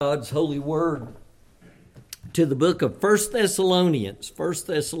God's holy word to the book of 1 Thessalonians. 1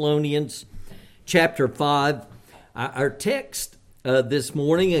 Thessalonians chapter 5. Our text this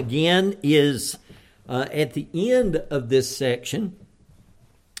morning again is at the end of this section,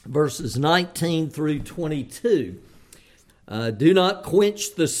 verses 19 through 22. Do not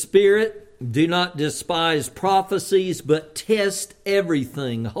quench the spirit, do not despise prophecies, but test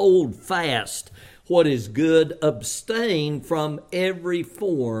everything, hold fast what is good, abstain from every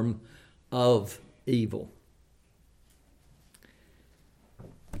form of evil.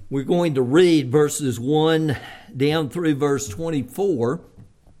 We're going to read verses 1 down through verse 24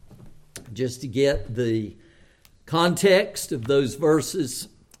 just to get the context of those verses.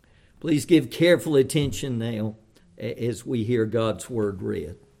 Please give careful attention now as we hear God's word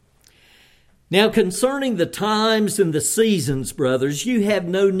read. Now concerning the times and the seasons, brothers, you have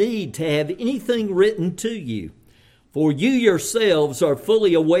no need to have anything written to you, for you yourselves are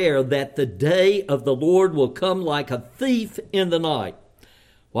fully aware that the day of the Lord will come like a thief in the night.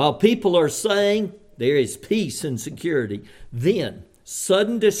 While people are saying there is peace and security, then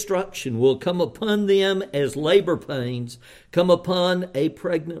sudden destruction will come upon them as labor pains come upon a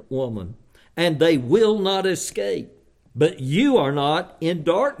pregnant woman, and they will not escape. But you are not in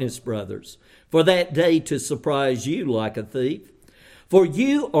darkness, brothers, for that day to surprise you like a thief. For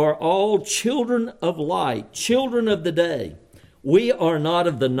you are all children of light, children of the day. We are not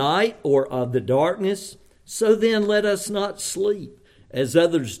of the night or of the darkness. So then let us not sleep as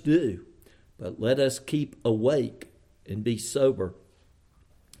others do, but let us keep awake and be sober.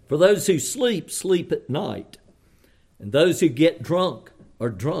 For those who sleep, sleep at night, and those who get drunk are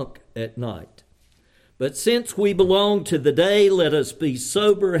drunk at night. But since we belong to the day, let us be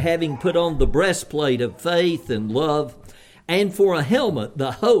sober, having put on the breastplate of faith and love, and for a helmet,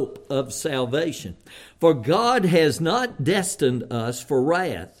 the hope of salvation. For God has not destined us for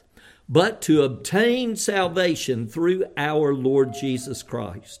wrath, but to obtain salvation through our Lord Jesus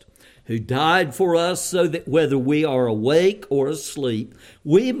Christ, who died for us so that whether we are awake or asleep,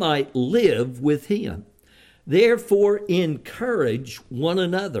 we might live with him. Therefore, encourage one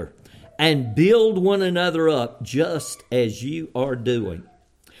another and build one another up just as you are doing.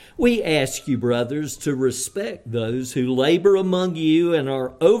 We ask you, brothers, to respect those who labor among you and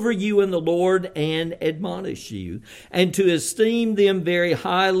are over you in the Lord and admonish you, and to esteem them very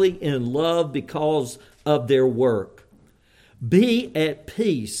highly in love because of their work. Be at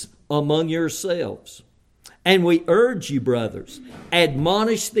peace among yourselves. And we urge you, brothers,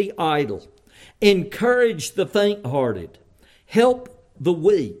 admonish the idle, encourage the faint-hearted, help the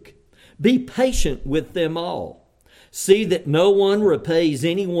weak, be patient with them all. See that no one repays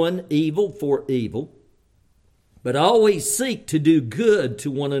anyone evil for evil, but always seek to do good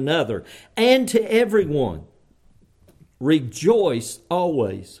to one another and to everyone. Rejoice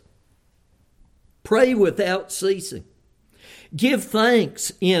always. Pray without ceasing. Give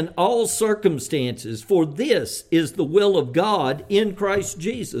thanks in all circumstances, for this is the will of God in Christ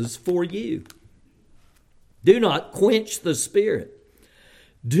Jesus for you. Do not quench the spirit.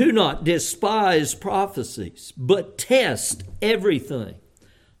 Do not despise prophecies, but test everything.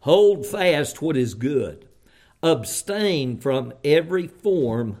 Hold fast what is good. Abstain from every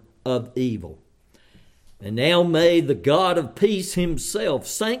form of evil. And now may the God of peace himself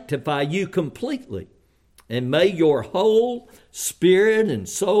sanctify you completely, and may your whole spirit and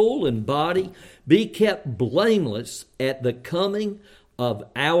soul and body be kept blameless at the coming of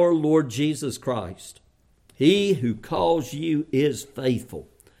our Lord Jesus Christ. He who calls you is faithful.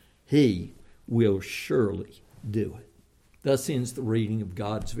 He will surely do it. Thus ends the reading of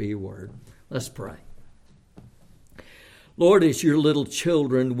God's very word. Let's pray. Lord, as your little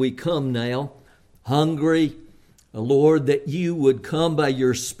children, we come now hungry, Lord, that you would come by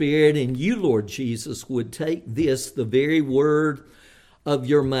your Spirit, and you, Lord Jesus, would take this, the very word of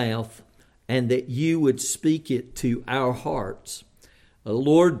your mouth, and that you would speak it to our hearts.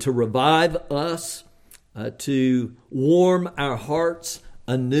 Lord, to revive us, to warm our hearts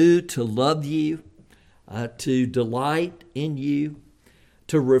anew, to love you, to delight in you,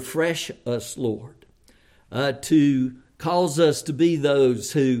 to refresh us, Lord, to cause us to be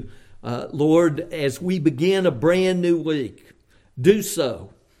those who, Lord, as we begin a brand new week, do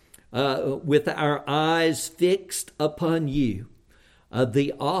so with our eyes fixed upon you,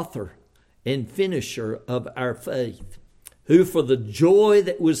 the author and finisher of our faith, who for the joy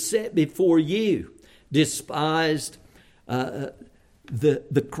that was set before you despised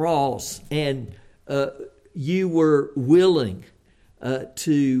the cross, and you were willing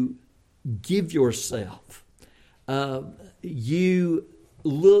to give yourself. You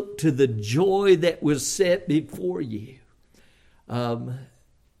looked to the joy that was set before you.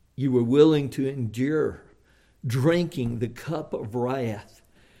 you were willing to endure drinking the cup of wrath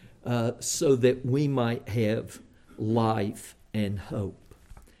so that we might have life and hope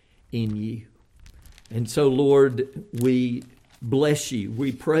in you. And so, Lord, we bless you.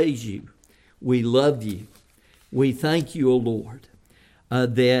 We praise you. We love you. We thank you, O Lord,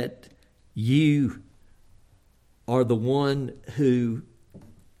 that you are the one who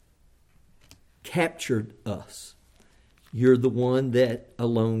captured us. You're the one that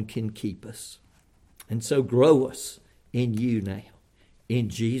alone can keep us. And so grow us in you now. In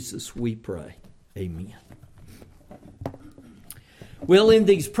Jesus we pray. Amen. Well, in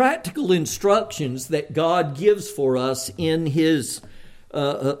these practical instructions that God gives for us in His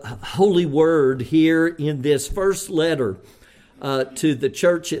holy word here in this first letter to the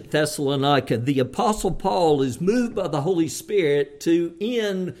church at Thessalonica, the Apostle Paul is moved by the Holy Spirit to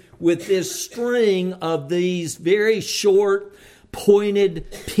end with this string of these very short,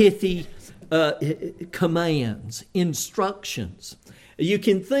 pointed, pithy commands, instructions. You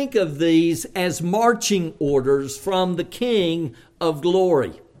can think of these as marching orders from the King of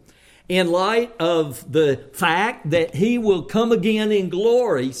Glory. In light of the fact that He will come again in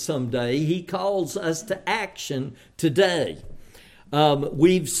glory someday, He calls us to action today.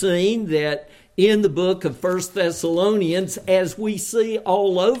 We've seen that in the book of 1 Thessalonians, as we see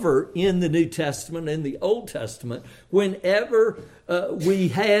all over in the New Testament and the Old Testament, whenever we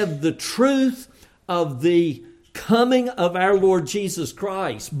have the truth of the coming of our Lord Jesus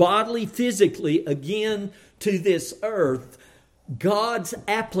Christ, bodily, physically, again to this earth, God's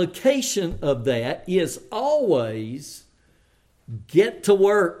application of that is always get to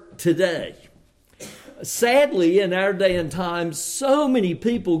work today. Sadly, in our day and time, so many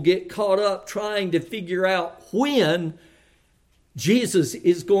people get caught up trying to figure out when Jesus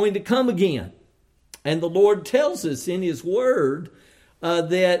is going to come again. And the Lord tells us in His Word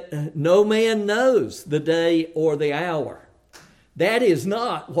that no man knows the day or the hour. That is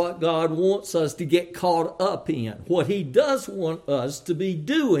not what God wants us to get caught up in. What He does want us to be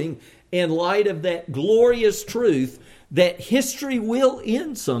doing in light of that glorious truth that history will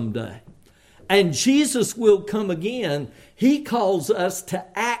end someday. And Jesus will come again. He calls us to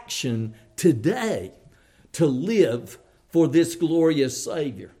action today to live for this glorious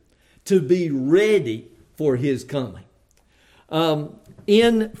Savior, to be ready for His coming.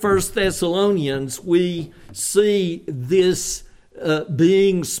 In 1 Thessalonians, we see this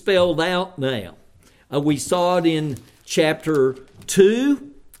being spelled out now. We saw it in chapter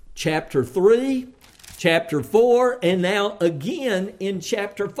 2, chapter 3, chapter 4, and now again in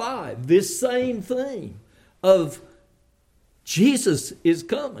chapter 5. This same theme of Jesus is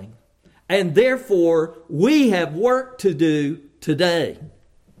coming. And therefore, we have work to do today.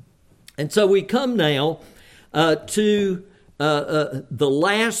 And so we come now to the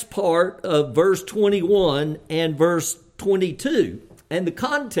last part of verse 21 and verse 22. And the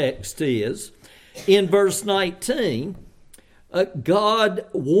context is, in verse 19, God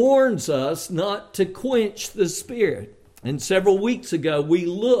warns us not to quench the Spirit. And several weeks ago, we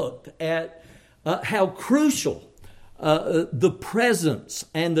looked at how crucial the presence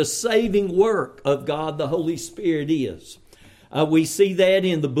and the saving work of God the Holy Spirit is. We see that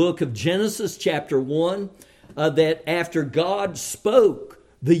in the book of Genesis chapter 1, that after God spoke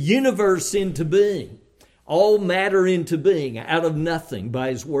the universe into being, all matter into being out of nothing by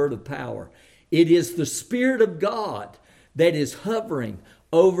His word of power, it is the Spirit of God that is hovering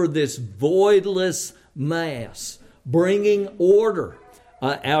over this voidless mass, bringing order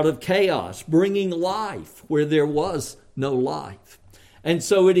out of chaos, bringing life where there was no life. And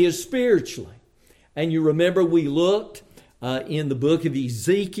so it is spiritually. And you remember we looked in the book of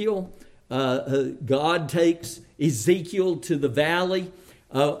Ezekiel. God takes Ezekiel to the valley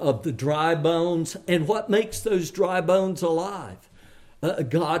of the dry bones. And what makes those dry bones alive?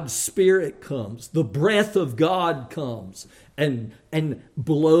 God's Spirit comes. The breath of God comes and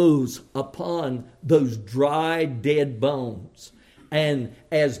blows upon those dry, dead bones. And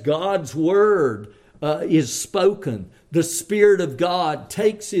as God's word is spoken, the Spirit of God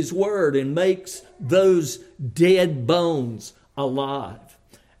takes His word and makes those dead bones alive.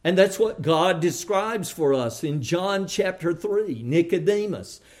 And that's what God describes for us in John chapter 3,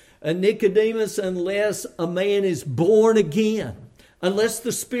 Nicodemus. Nicodemus, unless a man is born again, unless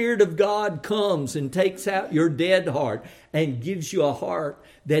the Spirit of God comes and takes out your dead heart and gives you a heart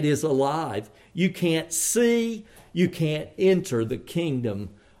that is alive, you can't see, you can't enter the kingdom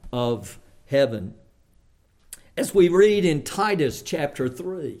of heaven. As we read in Titus chapter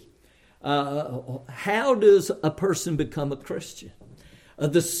 3, how does a person become a Christian?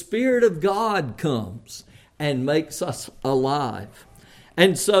 The Spirit of God comes and makes us alive.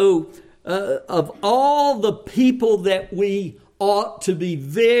 And so, of all the people that we ought to be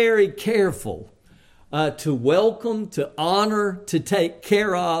very careful to welcome, to honor, to take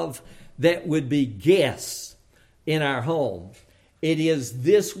care of, that would be guests in our home, it is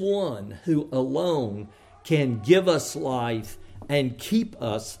this one who alone can give us life and keep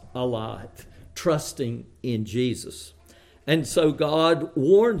us alive, trusting in Jesus. And so God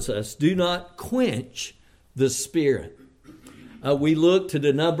warns us, do not quench the Spirit. We looked at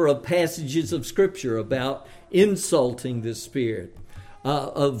a number of passages of Scripture about insulting the Spirit,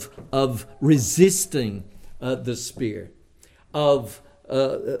 of resisting the Spirit, of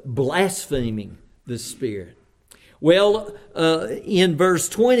blaspheming the Spirit. Well, in verse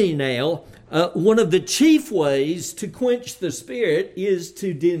 20 now, one of the chief ways to quench the Spirit is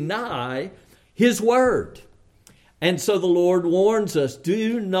to deny His Word. And so the Lord warns us,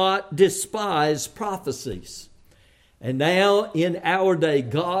 do not despise prophecies. And now in our day,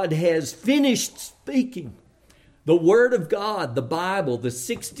 God has finished speaking. The Word of God, the Bible, the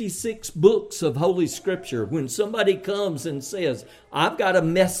 66 books of Holy Scripture. When somebody comes and says, I've got a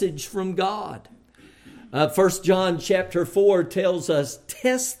message from God. 1 John chapter 4 tells us,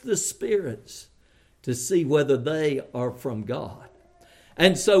 test the spirits to see whether they are from God.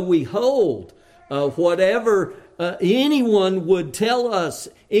 And so we hold whatever anyone would tell us,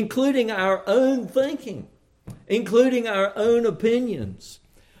 including our own thinking, including our own opinions,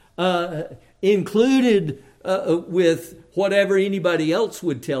 included with whatever anybody else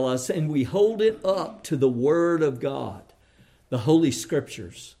would tell us, and we hold it up to the Word of God, the Holy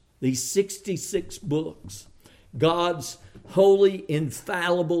Scriptures, these 66 books, God's holy,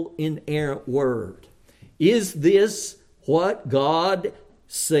 infallible, inerrant Word. Is this what God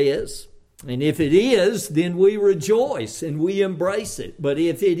says? And if it is, then we rejoice and we embrace it. But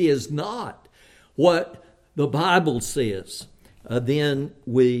if it is not what the Bible says, then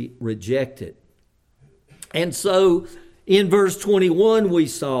we reject it. And so in verse 21 we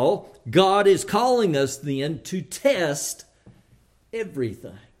saw God is calling us then to test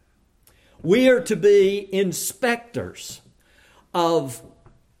everything. We are to be inspectors of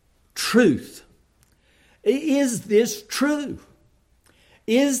truth. Is this true?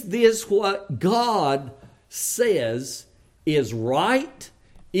 Is this what God says is right?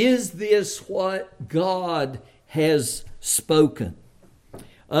 Is this what God has spoken?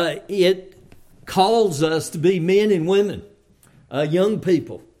 It calls us to be men and women, young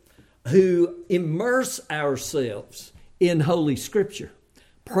people, who immerse ourselves in Holy Scripture,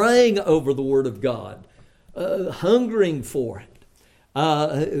 praying over the Word of God, hungering for it.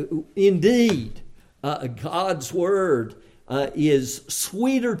 Indeed, God's Word is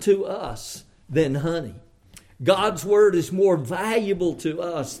sweeter to us than honey. God's Word is more valuable to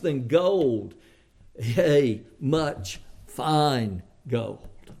us than gold, yea, much fine gold.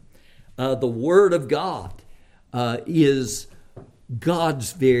 The Word of God is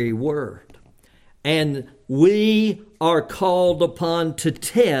God's very Word. And we are called upon to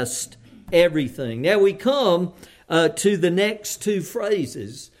test everything. Now we come to the next two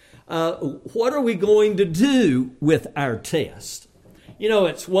phrases. What are we going to do with our test? You know,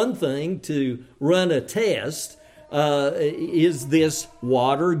 it's one thing to run a test. Is this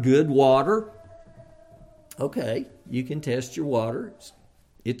water good water? Okay, you can test your water.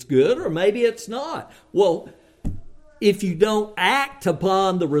 It's good, or maybe it's not. Well, if you don't act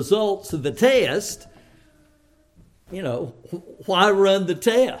upon the results of the test, you know, why run the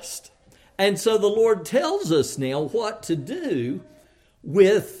test? And so the Lord tells us now what to do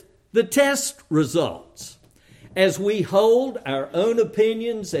with the test results. As we hold our own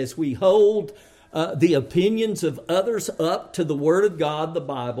opinions, as we hold the opinions of others up to the Word of God, the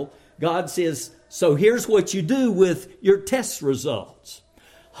Bible, God says, so here's what you do with your test results.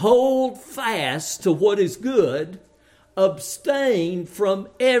 Hold fast to what is good. Abstain from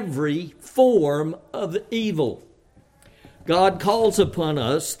every form of evil. God calls upon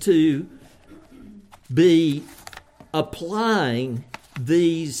us to be applying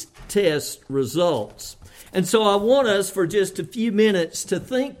these test results. And so I want us for just a few minutes to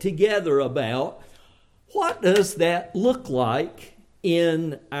think together about what does that look like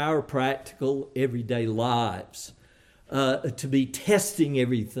in our practical everyday lives, to be testing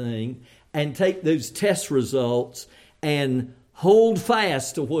everything and take those test results and hold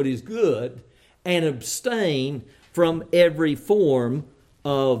fast to what is good and abstain from every form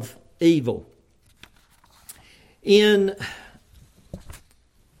of evil. In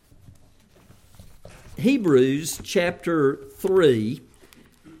Hebrews chapter 3,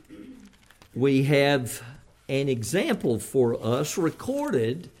 we have an example for us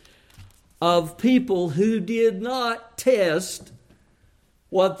recorded of people who did not test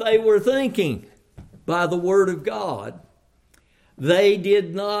what they were thinking by the Word of God. They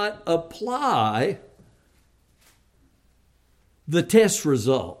did not apply the test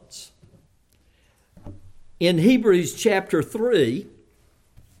results. In Hebrews chapter 3,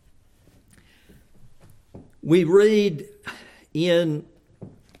 we read in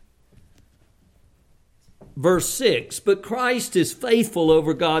verse 6, "But Christ is faithful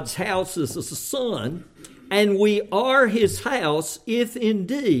over God's house as a son, and we are his house if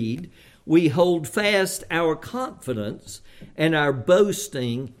indeed we hold fast our confidence and our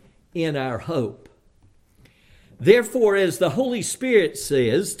boasting in our hope. Therefore, as the Holy Spirit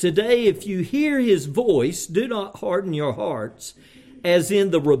says, today if you hear his voice, do not harden your hearts, as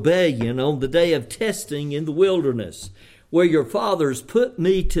in the rebellion on the day of testing in the wilderness, where your fathers put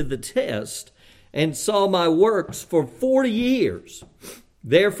me to the test and saw my works for 40 years.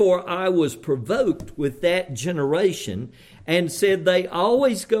 Therefore I was provoked with that generation and said, they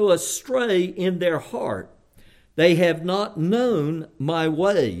always go astray in their heart. They have not known my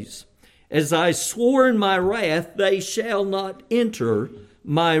ways. As I swore in my wrath, they shall not enter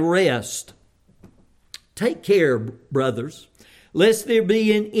my rest. Take care, brothers, lest there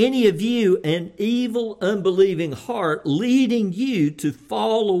be in any of you an evil, unbelieving heart leading you to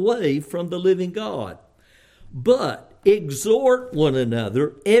fall away from the living God. But exhort one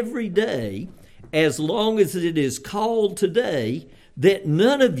another every day, as long as it is called today, that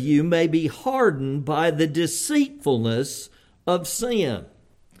none of you may be hardened by the deceitfulness of sin.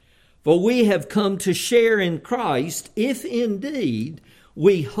 For we have come to share in Christ, if indeed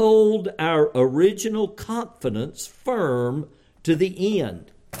we hold our original confidence firm to the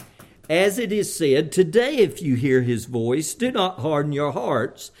end. As it is said, today if you hear his voice, do not harden your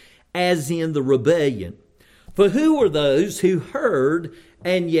hearts, as in the rebellion. For who were those who heard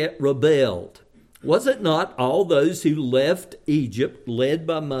and yet rebelled? Was it not all those who left Egypt, led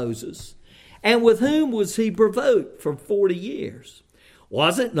by Moses? And with whom was he provoked for 40 years?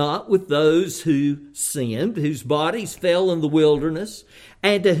 Was it not with those who sinned, whose bodies fell in the wilderness?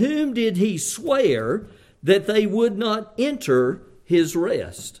 And to whom did he swear that they would not enter his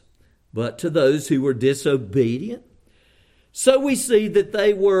rest? But to those who were disobedient? So we see that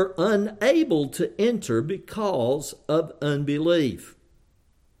they were unable to enter because of unbelief.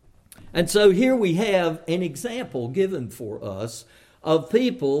 And so here we have an example given for us of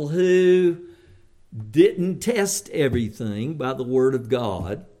people who didn't test everything by the Word of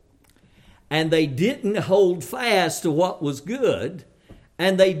God, and they didn't hold fast to what was good,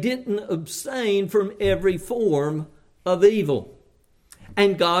 and they didn't abstain from every form of evil.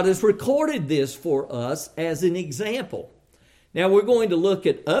 And God has recorded this for us as an example. Now we're going to look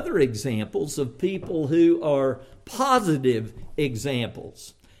at other examples of people who are positive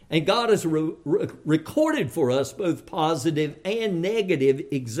examples. And God has recorded for us both positive and negative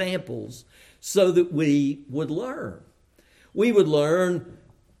examples so that we would learn. We would learn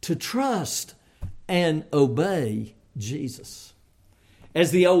to trust and obey Jesus.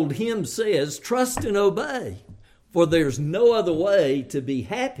 As the old hymn says, trust and obey, for there's no other way to be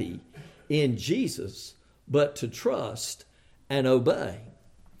happy in Jesus but to trust and obey.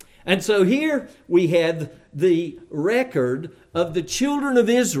 And so here we have the record of the children of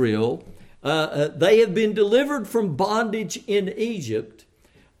Israel. They have been delivered from bondage in Egypt.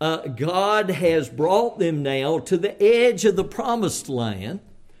 God has brought them now to the edge of the promised land,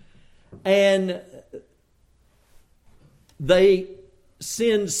 and they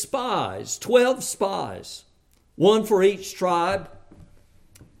send spies, 12 spies, one for each tribe.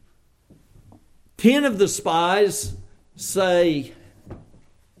 10 of the spies say,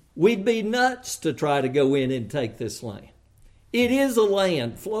 we'd be nuts to try to go in and take this land. It is a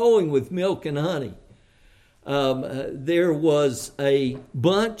land flowing with milk and honey. There was a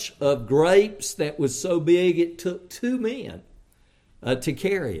bunch of grapes that was so big it took 2 men to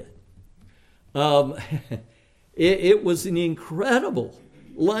carry it. It was an incredible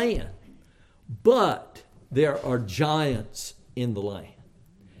land, but there are giants in the land.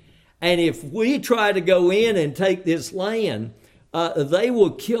 And if we try to go in and take this land, they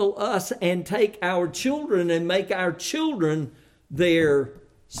will kill us and take our children and make our children their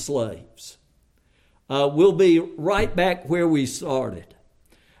slaves. We'll be right back where we started.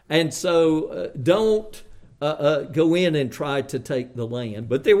 And so don't go in and try to take the land.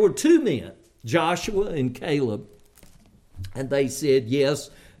 But there were 2 men, Joshua and Caleb, and they said, yes,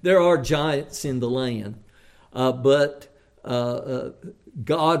 there are giants in the land, but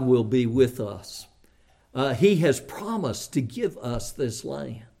God will be with us. He has promised to give us this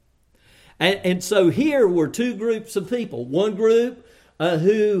land. And so here were 2 groups of people. One group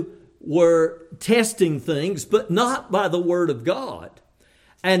who were testing things, but not by the Word of God.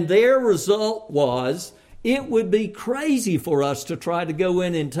 And their result was, it would be crazy for us to try to go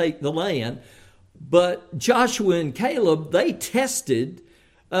in and take the land. But Joshua and Caleb, they tested,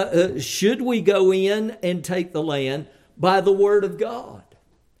 should we go in and take the land by the word of God?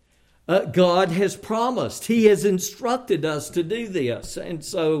 God has promised. He has instructed us to do this. And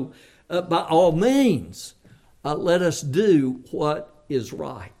so, by all means, let us do what is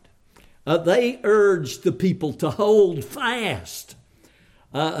right. They urged the people to hold fast,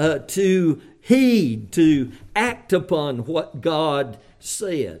 to heed, to act upon what God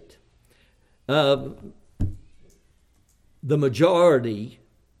said. The majority,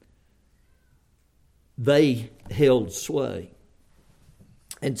 they held sway.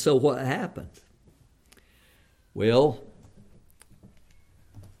 And so what happened? Well,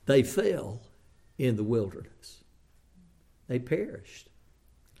 they fell in the wilderness. They perished.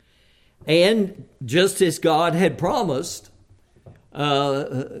 And just as God had promised,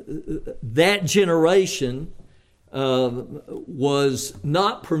 that generation was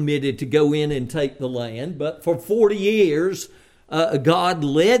not permitted to go in and take the land, but for 40 years, God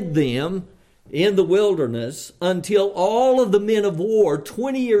led them in the wilderness until all of the men of war,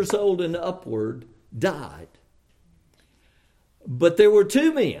 20 years old and upward, died. But there were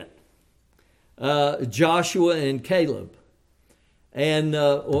two men, Joshua and Caleb. And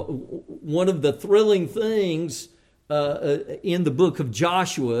one of the thrilling things in the book of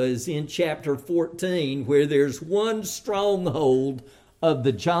Joshua is in chapter 14, where there's one stronghold of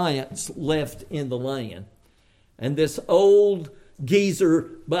the giants left in the land. And this old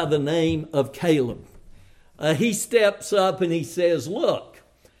geezer by the name of Caleb, he steps up and he says, look,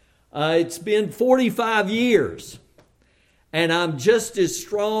 it's been 45 years and I'm just as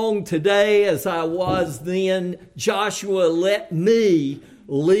strong today as I was then. Joshua, let me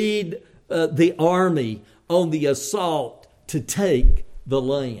lead the army on the assault to take the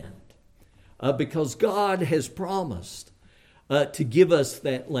land. Because God has promised to give us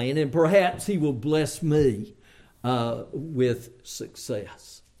that land, and perhaps He will bless me with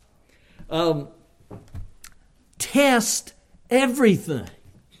success. Test everything.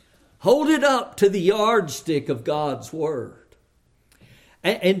 Hold it up to the yardstick of God's Word.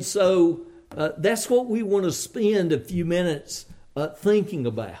 And so that's what we want to spend a few minutes thinking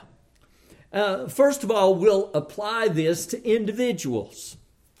about. First of all, we'll apply this to individuals.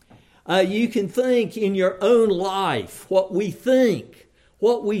 You can think in your own life what we think,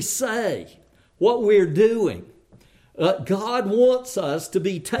 what we say, what we're doing. God wants us to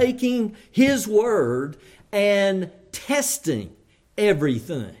be taking His Word and testing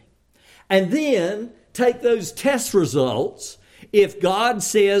everything. And then take those test results. If God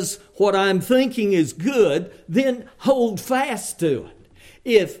says what I'm thinking is good, then hold fast to it.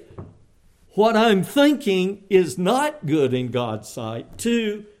 If what I'm thinking is not good in God's sight,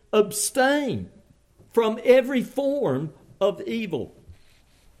 to abstain from every form of evil.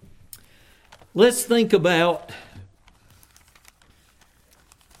 Let's think about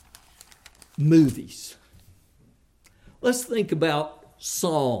movies. Let's think about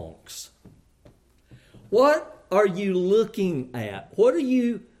songs. What are you looking at? What are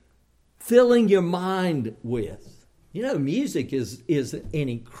you filling your mind with? You know, music is an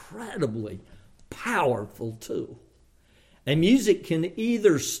incredibly powerful tool. And music can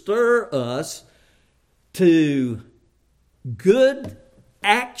either stir us to good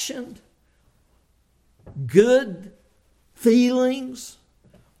action, good feelings,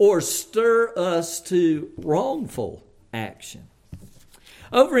 or stir us to wrongful action.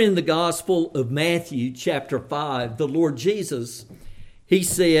 Over in the Gospel of Matthew, chapter 5, the Lord Jesus, He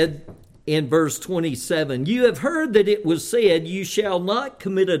said in verse 27, "You have heard that it was said, 'You shall not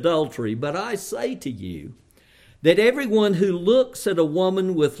commit adultery,' but I say to you that everyone who looks at a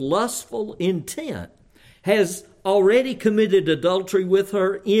woman with lustful intent has already committed adultery with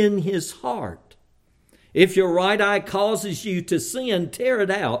her in his heart. If your right eye causes you to sin, tear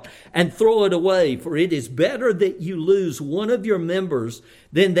it out and throw it away, for it is better that you lose one of your members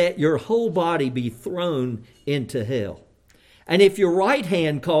than that your whole body be thrown into hell. And if your right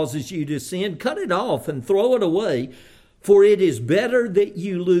hand causes you to sin, cut it off and throw it away, for it is better that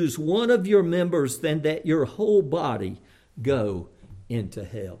you lose one of your members than that your whole body go into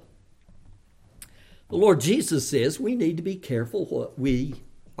hell." The Lord Jesus says we need to be careful what we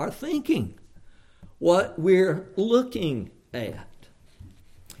are thinking, what we're looking at.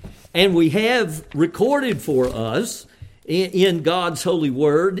 And we have recorded for us in God's holy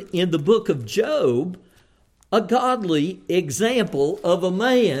word in the book of Job a godly example of a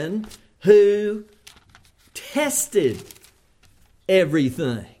man who tested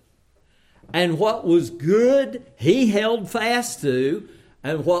everything. And what was good, he held fast to,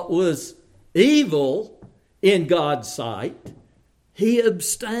 And what was evil in God's sight, he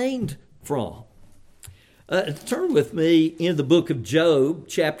abstained from. Turn with me in the book of Job,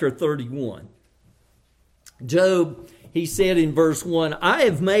 chapter 31. Job, he said in verse 1, I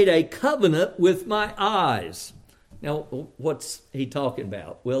have made a covenant with my eyes. Now, what's he talking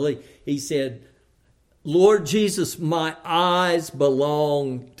about? Well, he said, Lord Jesus, my eyes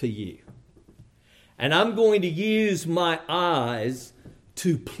belong to you. And I'm going to use my eyes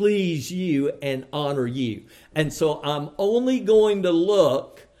to please you and honor you. And so I'm only going to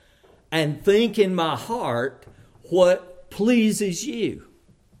look and think in my heart what pleases you.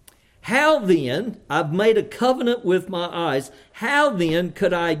 How then, I've made a covenant with my eyes, how then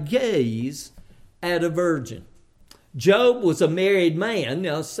could I gaze at a virgin? Job was a married man.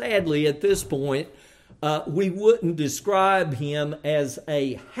 Now, sadly, at this point, we wouldn't describe him as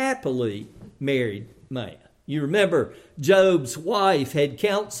a happily married man. You remember, Job's wife had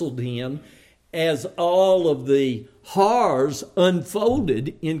counseled him as all of the horrors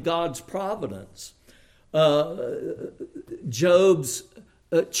unfolded in God's providence. Job's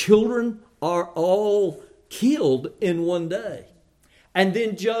children are all killed in one day. And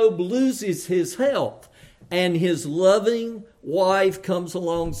then Job loses his health, and his loving wife comes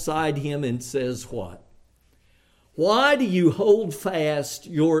alongside him and says what? Why do you hold fast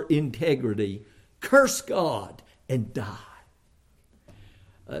your integrity? Curse God and die.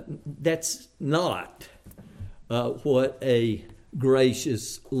 That's not what a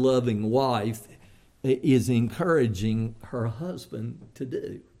gracious, loving wife is encouraging her husband to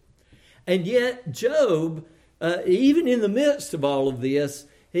do. And yet Job, even in the midst of all of this,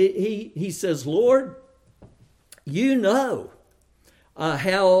 he says, Lord, you know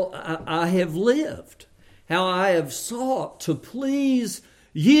how I have lived, how I have sought to please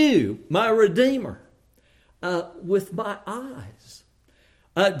you, my Redeemer, with my eyes.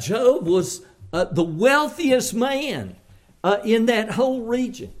 Job was the wealthiest man in that whole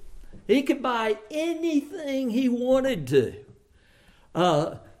region. He could buy anything he wanted to.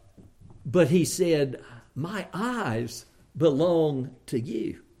 But he said, my eyes belong to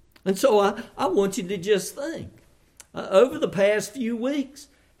you. And so I want you to just think, over the past few weeks,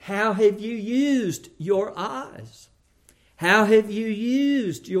 how have you used your eyes? How have you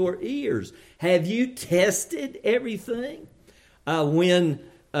used your ears? Have you tested everything? When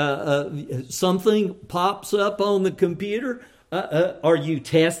something pops up on the computer, are you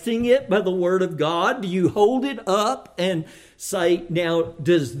testing it by the Word of God? Do you hold it up and say, now,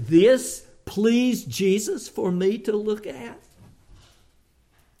 does this please Jesus for me to look at?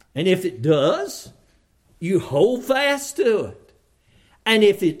 And if it does, you hold fast to it. And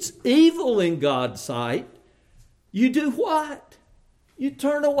if it's evil in God's sight, you do what? You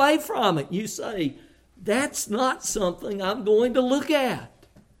turn away from it. You say, that's not something I'm going to look at.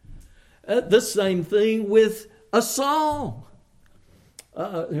 The same thing with a song.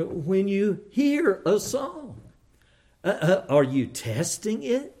 When you hear a song, are you testing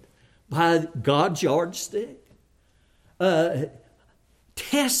it by God's yardstick?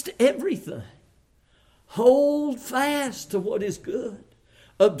 Test everything. Hold fast to what is good.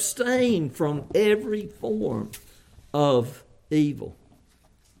 Abstain from every form of evil.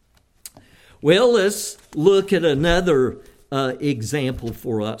 Well, let's look at another example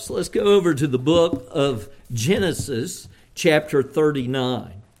for us. Let's go over to the book of Genesis, chapter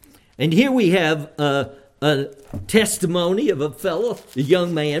 39. And here we have a testimony of a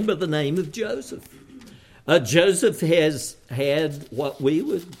young man by the name of Joseph. Joseph has had what we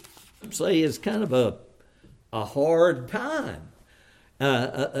would say is kind of a hard time,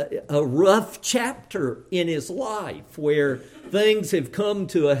 a rough chapter in his life where things have come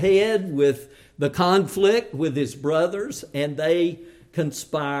to a head with the conflict with his brothers, and they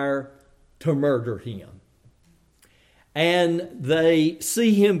conspire to murder him. And they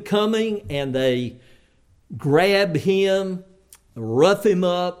see him coming, and they grab him, rough him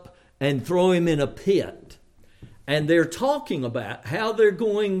up, and throw him in a pit. And they're talking about how they're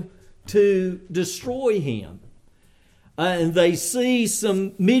going to destroy him. And they see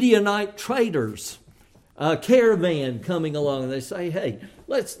some Midianite traders, a caravan coming along, and they say, hey,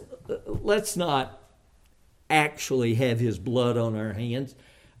 let's not actually have his blood on our hands.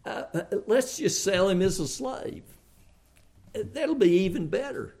 Let's just sell him as a slave. That'll be even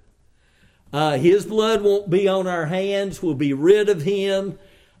better. His blood won't be on our hands. We'll be rid of him.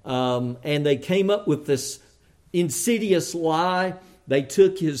 And they came up with this insidious lie. They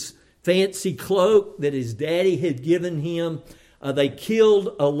took his fancy cloak that his daddy had given him. They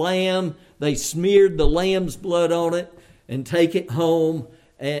killed a lamb. They smeared the lamb's blood on it and take it home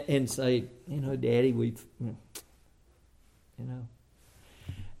and say, Daddy,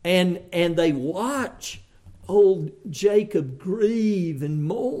 And they watch old Jacob grieve and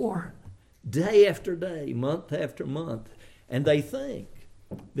mourn day after day, month after month. And they think,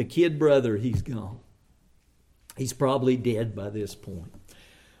 the kid brother, he's gone. He's probably dead by this point.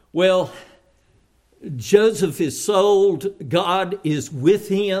 Well, Joseph is sold. God is with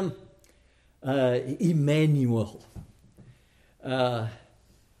him. Emmanuel.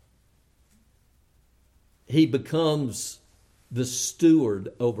 He becomes the steward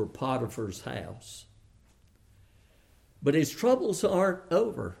over Potiphar's house. But his troubles aren't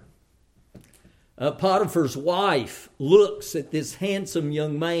over. Potiphar's wife looks at this handsome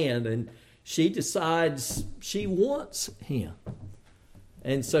young man and she decides she wants him.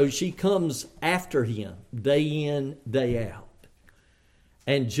 And so she comes after him day in, day out.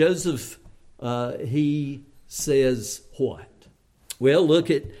 And Joseph, he says what? Well,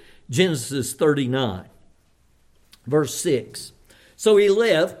 look at Genesis 39, verse 6. So he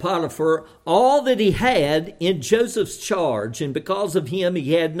left Potiphar all that he had in Joseph's charge, and because of him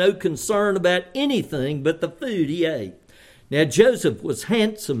he had no concern about anything but the food he ate. Now Joseph was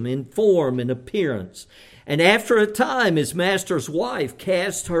handsome in form and appearance, and after a time his master's wife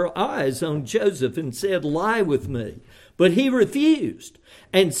cast her eyes on Joseph and said, "Lie with me." But he refused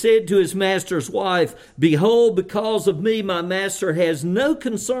and said to his master's wife, "Behold, because of me my master has no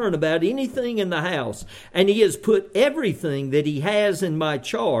concern about anything in the house, and he has put everything that he has in my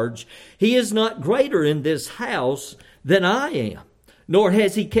charge. He is not greater in this house than I am, nor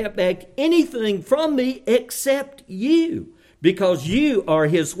has he kept back anything from me except you, because you are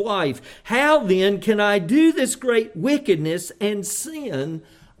his wife. How then can I do this great wickedness and sin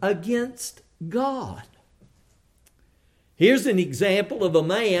against God?" Here's an example of a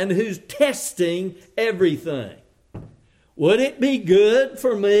man who's testing everything. Would it be good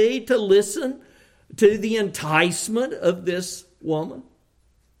for me to listen to the enticement of this woman?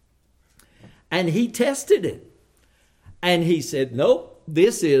 And he tested it. And he said, nope,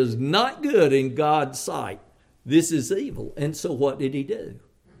 this is not good in God's sight. This is evil. And so what did he do?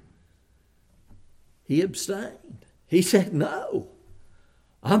 He abstained. He said, no,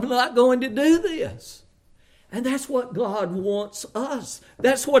 I'm not going to do this. And that's what God wants us.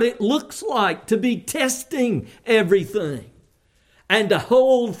 That's what it looks like to be testing everything and to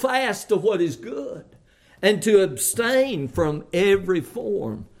hold fast to what is good and to abstain from every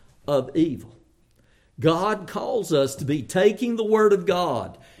form of evil. God calls us to be taking the Word of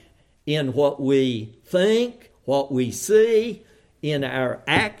God in what we think, what we see, in our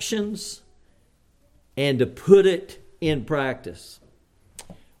actions, and to put it in practice.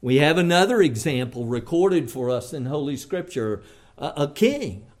 We have another example recorded for us in Holy Scripture, a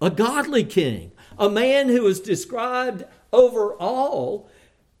king, a godly king, a man who is described overall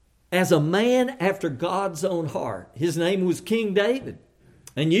as a man after God's own heart. His name was King David.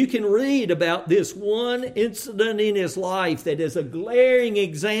 And you can read about this one incident in his life that is a glaring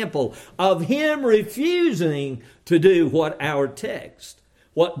example of him refusing to do what our text,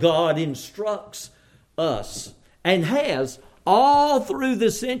 what God instructs us and has all through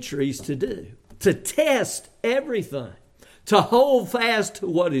the centuries to do, to test everything, to hold fast to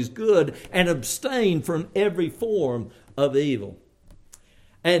what is good and abstain from every form of evil.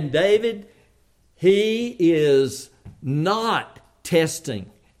 And David, he is not testing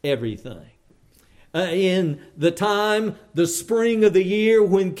everything. In the spring of the year,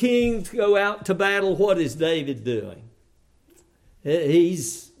 when kings go out to battle, what is David doing?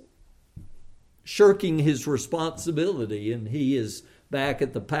 He's shirking his responsibility, and he is back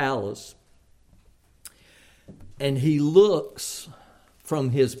at the palace. And he looks from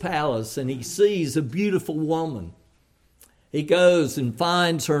his palace and he sees a beautiful woman. He goes and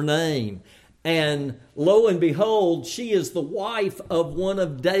finds her name, and lo and behold, she is the wife of one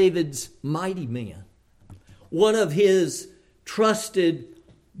of David's mighty men, one of his trusted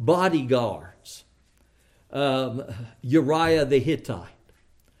bodyguards, Uriah the Hittite.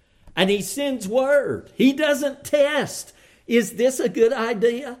 And he sends word. He doesn't test. Is this a good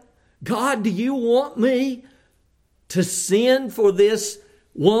idea? God, do you want me to sin for this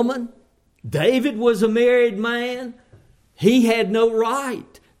woman? David was a married man. He had no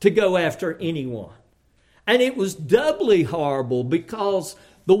right to go after anyone. And it was doubly horrible because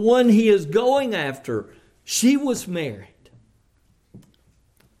the one he is going after, she was married.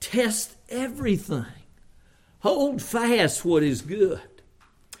 Test everything. Hold fast what is good.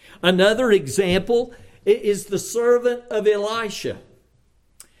 Another example is the servant of Elisha.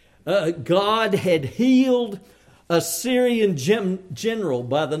 God had healed a Syrian general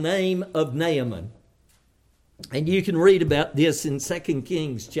by the name of Naaman. And you can read about this in 2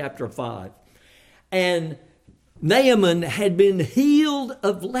 Kings chapter 5. And Naaman had been healed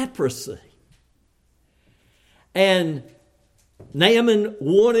of leprosy. And Naaman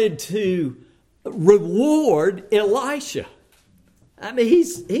wanted to reward Elisha. I mean,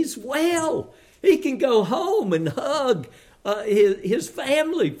 he's well. He can go home and hug his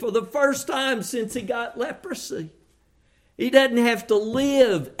family for the first time since he got leprosy. He doesn't have to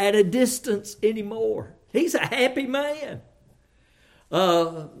live at a distance anymore. He's a happy man.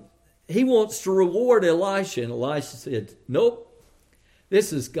 He wants to reward Elisha, and Elisha said, nope,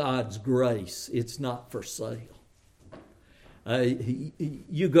 this is God's grace. It's not for sale.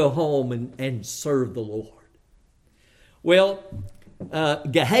 You go home and serve the Lord. Well,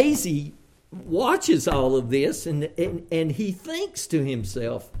 Gehazi watches all of this, and he thinks to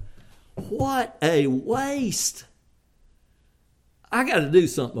himself, what a waste. I got to do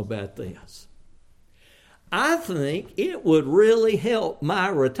something about this. I think it would really help my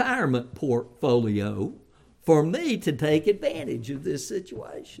retirement portfolio for me to take advantage of this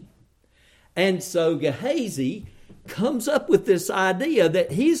situation. And so Gehazi comes up with this idea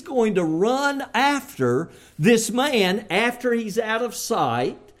that he's going to run after this man after he's out of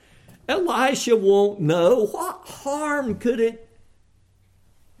sight. Elisha won't know. What harm could it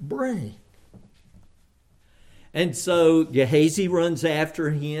bring? And so Gehazi runs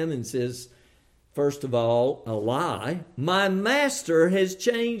after him and says, first of all, a lie. My master has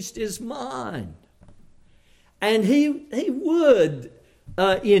changed his mind. And he would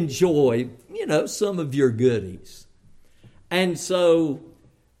enjoy, some of your goodies. And so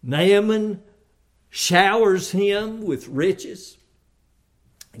Naaman showers him with riches.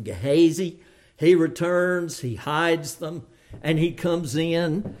 And Gehazi, he returns, he hides them, and he comes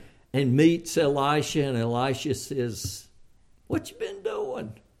in and meets Elisha, and Elisha says, what you been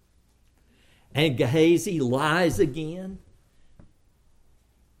doing? And Gehazi lies again.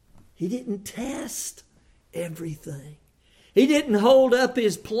 He didn't test everything. He didn't hold up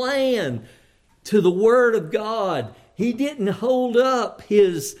his plan to the Word of God. He didn't hold up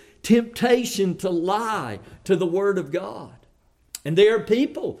his temptation to lie to the Word of God. And there are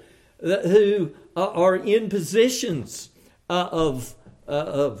people who are in positions of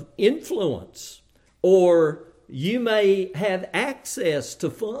influence, or you may have access to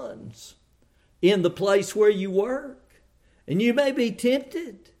funds in the place where you work, and you may be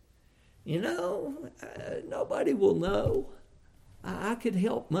tempted. Nobody will know. I could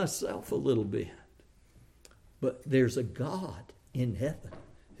help myself a little bit. But there's a God in heaven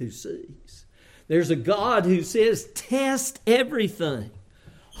who sees. There's a God who says, test everything.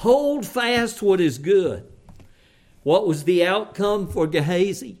 Hold fast what is good. What was the outcome for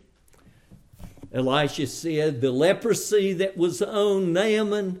Gehazi? Elisha said, the leprosy that was on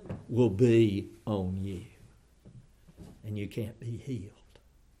Naaman will be on you. And you can't be healed.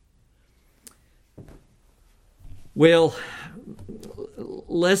 Well,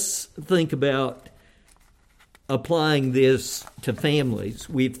 let's think about applying this to families.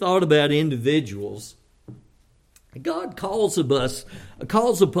 We've thought about individuals. God calls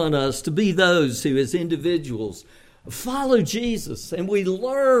upon us to be those who, as individuals, follow Jesus, and we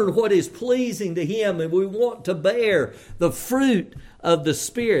learn what is pleasing to Him, and we want to bear the fruit of the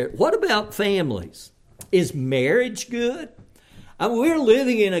Spirit. What about families? Is marriage good? We're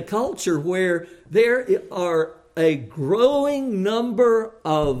living in a culture where there are a growing number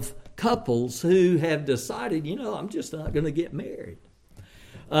of couples who have decided, I'm just not going to get married.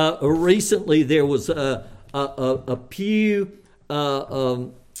 Recently, there was a Pew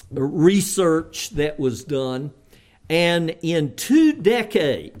research that was done, and in 2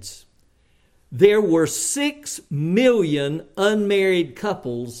 decades, there were 6 million unmarried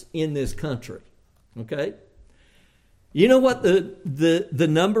couples in this country. Okay? You know what the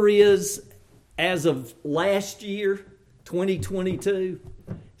number is as of last year, 2022?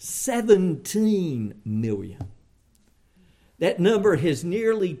 17 million. That number has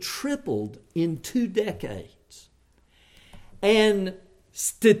nearly tripled in 2 decades. And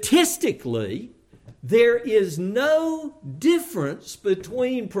statistically, there is no difference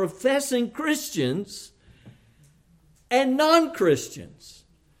between professing Christians and non-Christians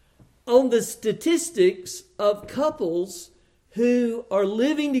on the statistics of couples who are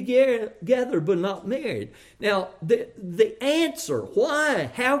living together but not married. Now, the answer,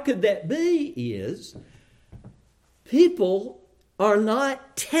 how could that be, is people are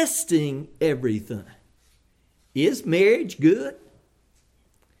not testing everything. Is marriage good?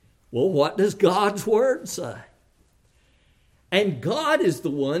 Well, what does God's Word say? And God is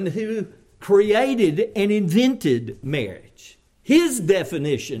the one who created and invented marriage. His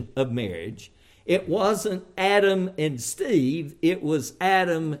definition of marriage, it wasn't Adam and Steve, it was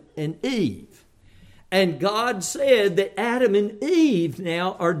Adam and Eve. And God said that Adam and Eve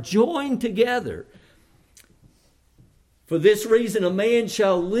now are joined together. For this reason, a man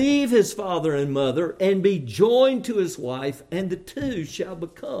shall leave his father and mother and be joined to his wife, and the two shall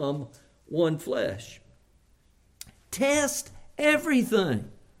become one flesh. Test everything.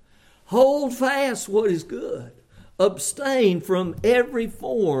 Hold fast what is good. Abstain from every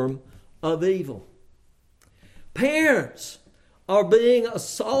form of evil. Parents are being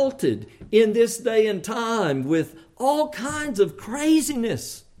assaulted in this day and time with all kinds of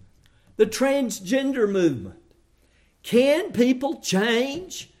craziness. The transgender movement. Can people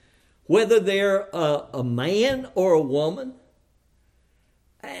change whether they're a man or a woman?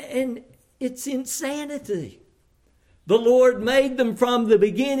 And it's insanity. The Lord made them from the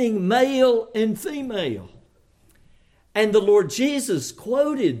beginning male and female. And the Lord Jesus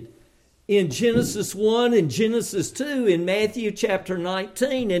quoted in Genesis 1 and Genesis 2 in Matthew chapter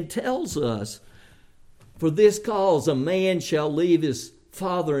 19 and tells us, "For this cause a man shall leave his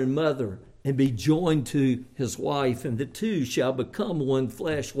father and mother and be joined to his wife, and the two shall become one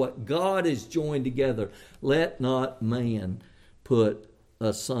flesh. What God has joined together, let not man put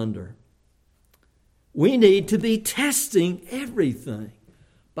asunder." We need to be testing everything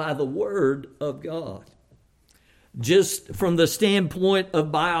by the Word of God. Just from the standpoint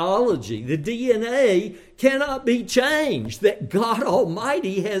of biology, the DNA cannot be changed that God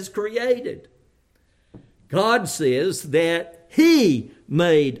Almighty has created. God says that He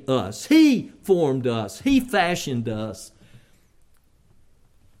made us. He formed us. He fashioned us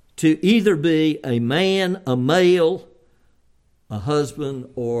to either be a man, a male, a husband,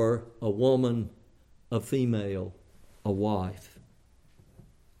 or a woman, a female, a wife.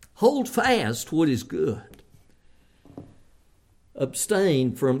 Hold fast what is good.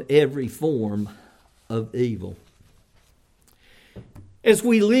 Abstain from every form of evil. As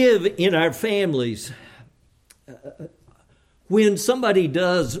we live in our families, when somebody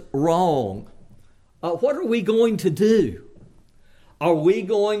does wrong, what are we going to do? Are we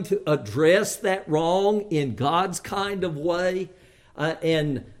going to address that wrong in God's kind of way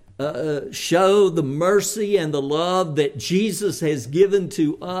and show the mercy and the love that Jesus has given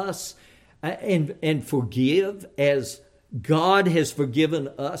to us and forgive as God has forgiven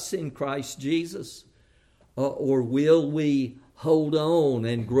us in Christ Jesus? Or will we hold on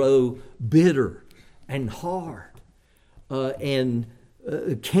and grow bitter and hard? And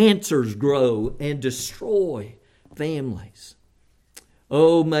cancers grow and destroy families.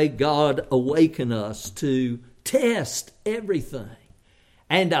 Oh, may God awaken us to test everything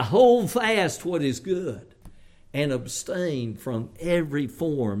and to hold fast what is good and abstain from every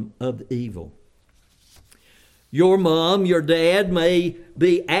form of evil. Your mom, your dad may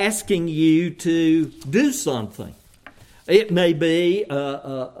be asking you to do something. It may be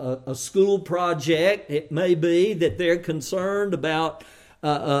a school project. It may be that they're concerned about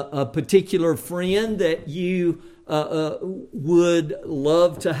a particular friend that you would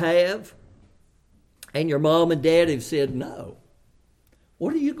love to have. And your mom and dad have said no.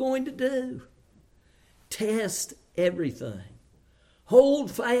 What are you going to do? Test everything.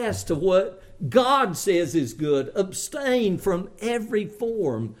 Hold fast to what God says is good. Abstain from every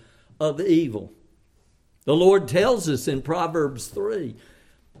form of evil. The Lord tells us in Proverbs 3,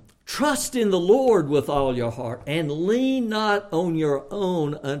 trust in the Lord with all your heart and lean not on your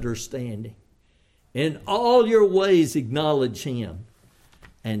own understanding. In all your ways acknowledge Him,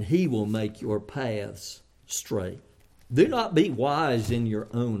 and He will make your paths straight. Do not be wise in your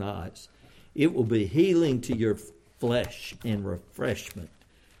own eyes. It will be healing to your flesh and refreshment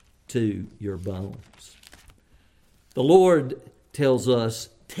to your bones. The Lord tells us,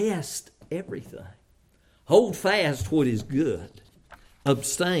 test everything. Hold fast what is good.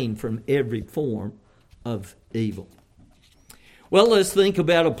 Abstain from every form of evil. Well, let's think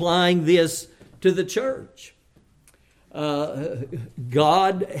about applying this to the church.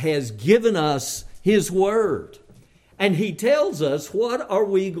 God has given us His Word, and He tells us, what are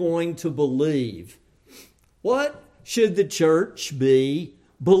we going to believe? What should the church be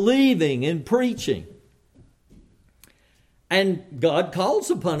believing and preaching? And God calls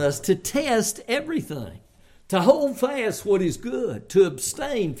upon us to test everything, to hold fast what is good, to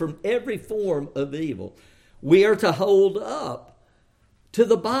abstain from every form of evil. We are to hold up to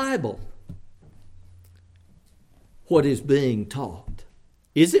the Bible what is being taught.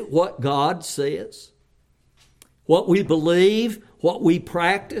 Is it what God says? What we believe, what we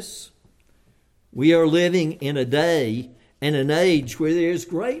practice? We are living in a day and an age where there is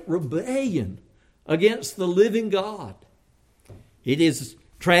great rebellion against the living God. It is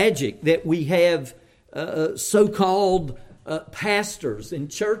tragic that we have so-called pastors and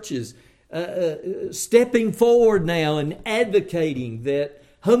churches stepping forward now and advocating that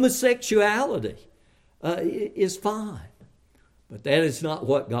homosexuality is fine. But that is not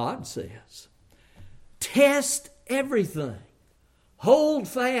what God says. Test everything. Hold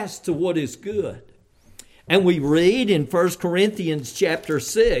fast to what is good. And we read in 1 Corinthians chapter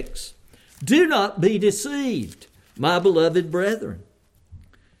 6, "Do not be deceived, my beloved brethren.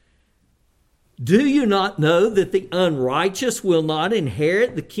 Do you not know that the unrighteous will not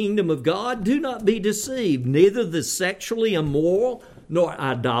inherit the kingdom of God? Do not be deceived, neither the sexually immoral, nor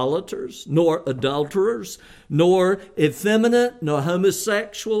idolaters, nor adulterers, nor effeminate, nor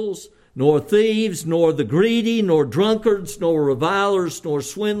homosexuals, nor thieves, nor the greedy, nor drunkards, nor revilers, nor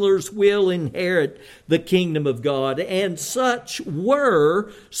swindlers will inherit the kingdom of God. And such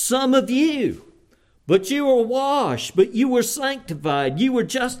were some of you. But you were washed, but you were sanctified, you were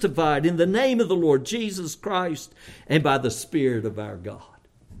justified in the name of the Lord Jesus Christ and by the Spirit of our God."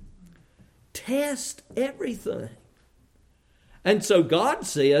 Test everything. And so God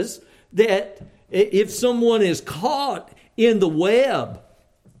says that if someone is caught in the web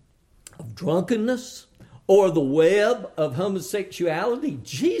of drunkenness or the web of homosexuality,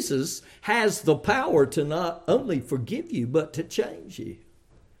 Jesus has the power to not only forgive you, but to change you.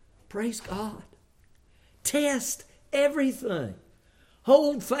 Praise God. Test everything.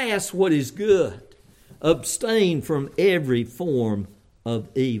 Hold fast what is good. Abstain from every form of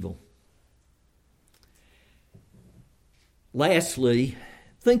evil. Lastly,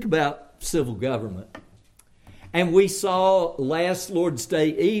 think about civil government. And we saw last Lord's Day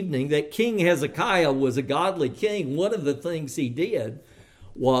evening that King Hezekiah was a godly king. One of the things he did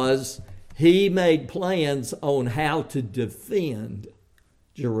was he made plans on how to defend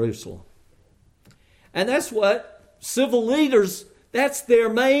Jerusalem. And that's what civil leaders, that's their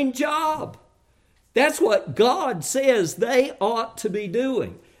main job. That's what God says they ought to be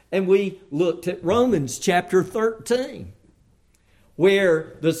doing. And we looked at Romans chapter 13,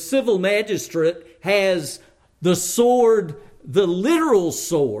 where the civil magistrate has the sword, the literal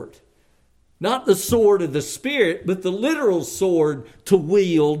sword, not the sword of the Spirit, but the literal sword to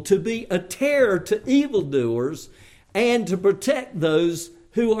wield, to be a terror to evildoers and to protect those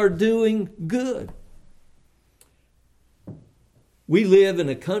who are doing good. We live in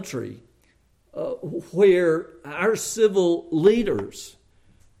a country where our civil leaders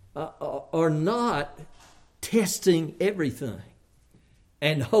are not testing everything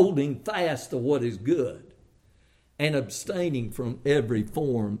and holding fast to what is good and abstaining from every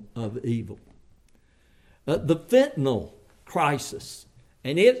form of evil. The fentanyl crisis,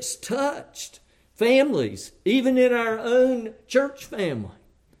 and it's touched families, even in our own church family.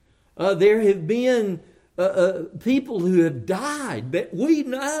 There have been people who have died that we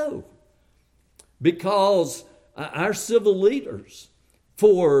know because our civil leaders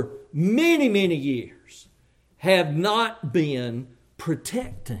for many, many years have not been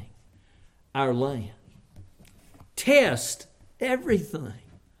protecting our land. Test everything.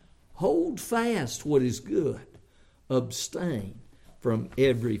 Hold fast what is good. Abstain from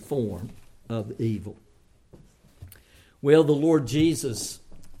every form of evil. Well, the Lord Jesus,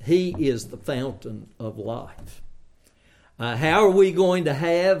 He is the fountain of life. How are we going to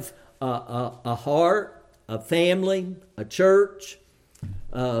have a heart, a family, a church,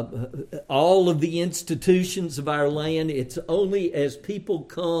 all of the institutions of our land? It's only as people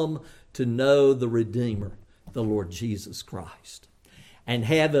come to know the Redeemer, the Lord Jesus Christ, and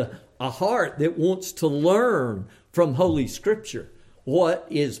have a heart that wants to learn from Holy Scripture what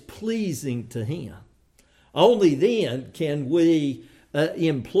is pleasing to Him. Only then can we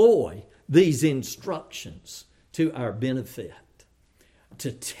employ these instructions to our benefit,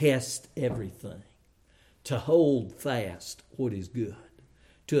 to test everything, to hold fast what is good,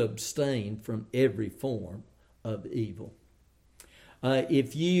 to abstain from every form of evil.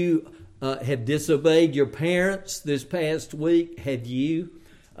 If you have disobeyed your parents this past week, have you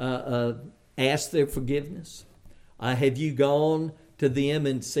asked their forgiveness? Have you gone to them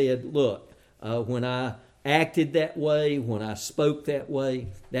and said, look, when I acted that way, when I spoke that way,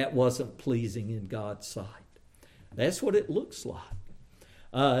 that wasn't pleasing in God's sight? That's what it looks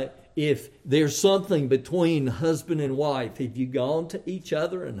like. If there's something between husband and wife, have you gone to each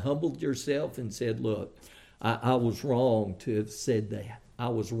other and humbled yourself and said, look, I was wrong to have said that. I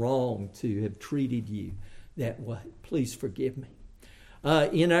was wrong to have treated you that way. Please forgive me.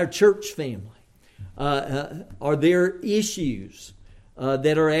 In our church family, are there issues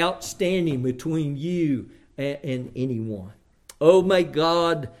that are outstanding between you and anyone? Oh, may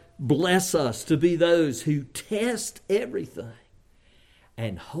God bless us to be those who test everything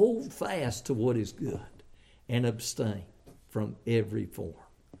and hold fast to what is good and abstain from every form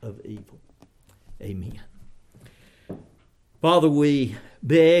of evil. Amen. Father, we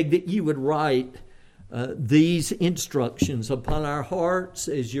beg that you would write these instructions upon our hearts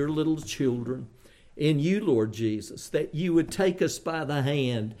as your little children in you, Lord Jesus, that you would take us by the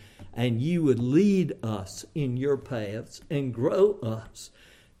hand and you would lead us in your paths and grow us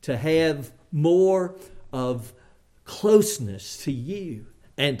to have more of closeness to you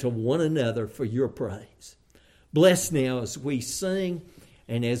and to one another for your praise. Bless now as we sing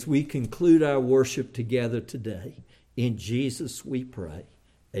and as we conclude our worship together today. In Jesus we pray.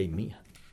 Amen.